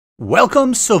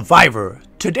Welcome, Survivor!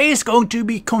 Today is going to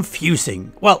be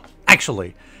confusing. Well,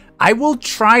 actually, I will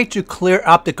try to clear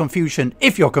up the confusion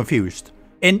if you're confused.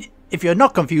 And if you're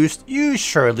not confused, you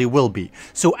surely will be.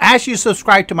 So as you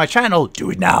subscribe to my channel,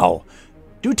 do it now!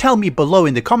 Do tell me below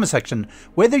in the comment section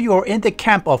whether you are in the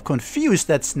camp of confused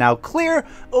that's now clear,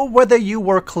 or whether you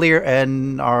were clear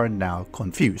and are now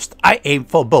confused. I aim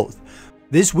for both.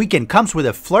 This weekend comes with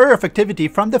a flurry of activity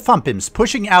from the Fun Pimps,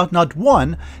 pushing out not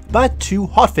one, but two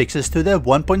hotfixes to the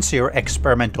 1.0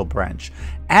 experimental branch,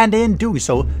 and in doing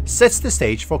so, sets the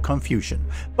stage for confusion.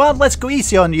 But let's go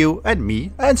easy on you and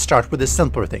me and start with the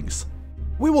simpler things.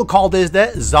 We will call this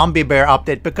the Zombie Bear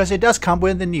update because it does come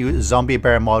with the new Zombie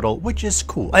Bear model, which is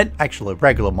cool, and actually a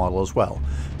regular model as well.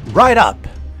 Right up!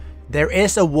 There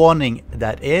is a warning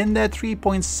that in the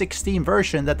 3.16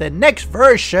 version, that the next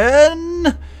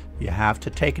version, you have to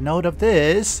take note of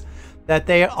this, that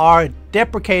they are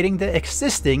deprecating the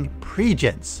existing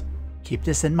pre-gens. Keep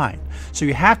this in mind. So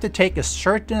you have to take a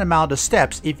certain amount of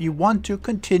steps if you want to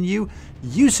continue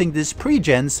using these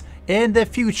pre-gens in the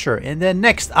future, in the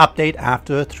next update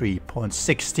after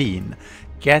 3.16.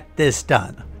 Get this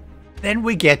done. Then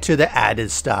we get to the added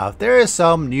stuff. There is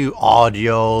some new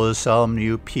audio, some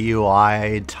new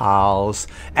POI tiles,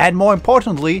 and more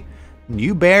importantly,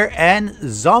 new bear and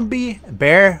zombie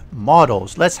bear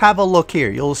models. Let's have a look here.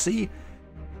 You'll see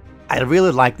I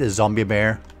really like this zombie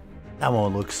bear. That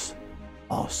one looks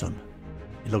awesome.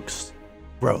 It looks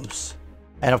gross.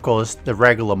 And of course the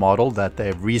regular model that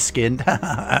they've reskinned.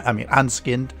 I mean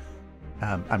unskinned.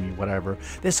 Whatever.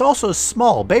 There's also a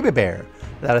small baby bear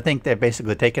that I think they're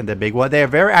basically taking the big one. They're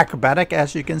very acrobatic,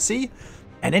 as you can see.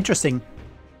 And interesting,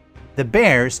 the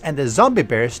bears and the zombie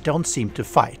bears don't seem to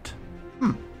fight.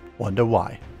 Wonder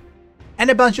why.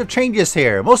 And a bunch of changes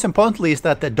here. Most importantly is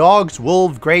that the dogs,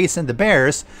 wolves, greys, and the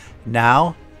bears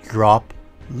now drop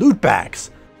loot bags.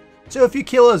 So if you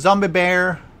kill a zombie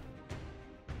bear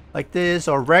like this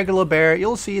or regular bear,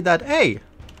 you'll see that, hey,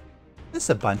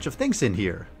 there's a bunch of things in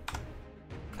here.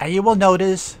 And you will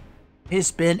notice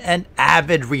he's been an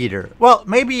avid reader. Well,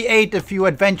 maybe he ate a few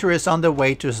adventurers on the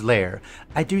way to his lair.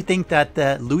 I do think that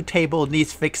the loot table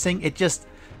needs fixing. It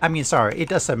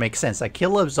doesn't make sense. I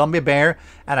kill a zombie bear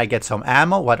and I get some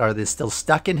ammo. What are they still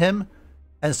stuck in him?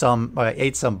 And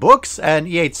ate some books and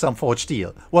he ate some forged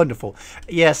steel. Wonderful.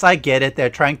 Yes, I get it.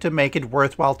 They're trying to make it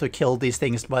worthwhile to kill these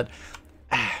things, but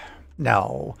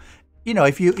no. You know,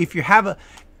 if you have a,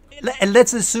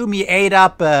 let's assume he ate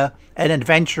up an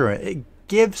adventurer.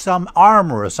 Give some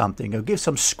armor or something, or give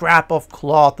some scrap of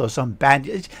cloth or some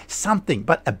bandage, something.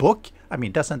 But a book? I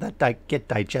mean, doesn't that get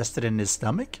digested in his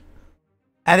stomach?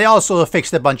 And they also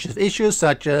fixed a bunch of issues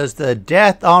such as the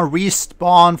death on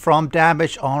respawn from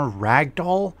damage on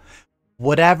ragdoll.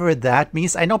 Whatever that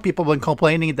means. I know people have been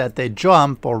complaining that they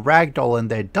jump or ragdoll and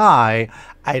they die.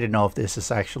 I don't know if this is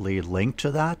actually linked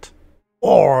to that.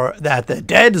 Or that the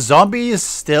dead zombies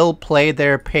still play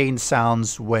their pain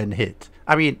sounds when hit.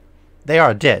 I mean, they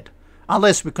are dead.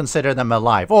 Unless we consider them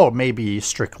alive, or maybe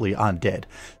strictly undead.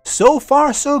 So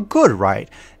far so good, right?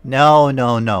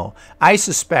 No. I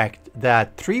suspect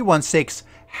that 3.16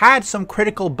 had some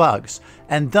critical bugs,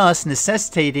 and thus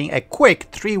necessitating a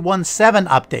quick 3.17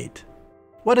 update.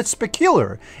 What is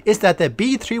peculiar is that the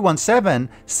b137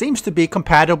 seems to be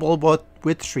compatible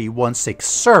with 3.16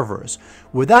 servers.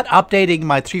 Without updating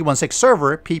my 3.16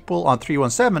 server, people on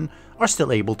 3.17 are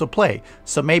still able to play.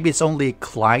 So maybe it's only a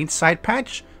client-side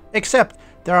patch? Except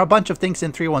there are a bunch of things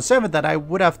in 3.17 that I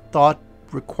would have thought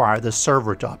require the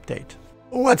server to update.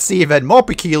 What's even more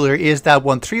peculiar is that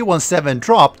when 3.17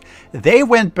 dropped, they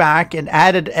went back and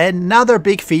added another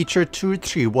big feature to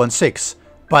 3.16.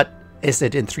 But is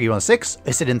it in 3.16?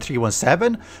 Is it in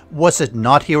 3.17? Was it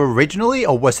not here originally,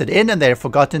 or was it in and they've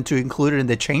forgotten to include it in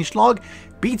the changelog?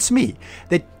 Beats me.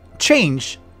 The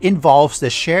change involves the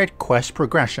shared quest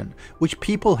progression, which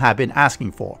people have been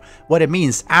asking for. What it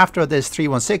means after this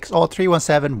 3.16 or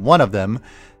 3.17, one of them,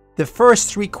 the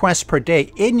first 3 quests per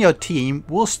day in your team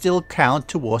will still count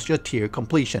towards your tier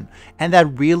completion, and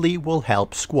that really will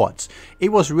help squads. It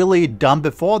was really dumb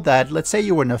before that. Let's say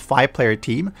you were in a 5-player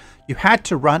team, you had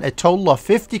to run a total of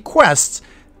 50 quests,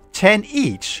 10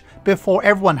 each, before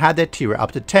everyone had their tier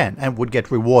up to 10 and would get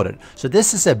rewarded. So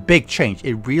this is a big change.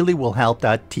 It really will help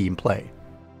that team play.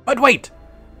 But wait!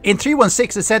 In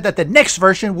 3.16 it said that the next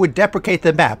version would deprecate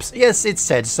the maps. Yes, it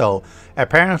said so.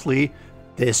 Apparently,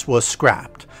 this was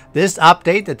scrapped. This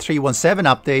update, the 3.17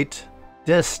 update,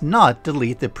 does not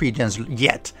delete the pre-gens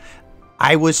yet.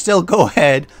 I would still go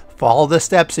ahead, follow the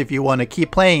steps if you want to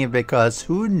keep playing it, because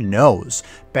who knows?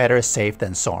 Better safe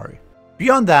than sorry.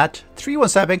 Beyond that,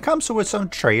 3.17 comes with some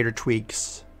trader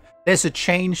tweaks. There's a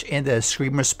change in the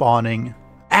screamer spawning,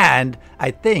 and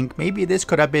I think maybe this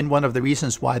could have been one of the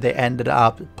reasons why they ended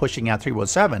up pushing out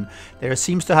 3.17. There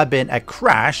seems to have been a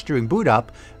crash during boot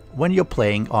up when you're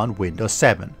playing on Windows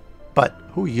 7. But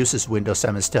who uses Windows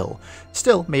 7 still?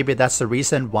 Still, maybe that's the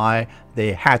reason why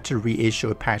they had to reissue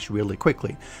a patch really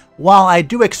quickly. While I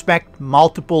do expect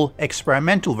multiple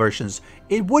experimental versions,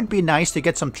 it would be nice to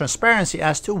get some transparency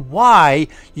as to why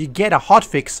you get a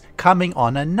hotfix coming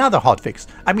on another hotfix.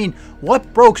 I mean,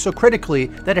 what broke so critically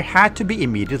that it had to be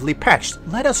immediately patched?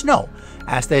 Let us know.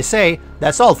 As they say,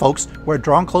 that's all folks, we're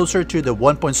drawn closer to the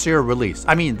 1.0 release.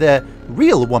 I mean, the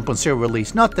real 1.0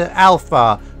 release, not the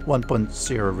alpha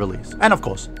 1.0 release. And of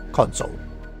course, console.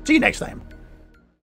 See you next time.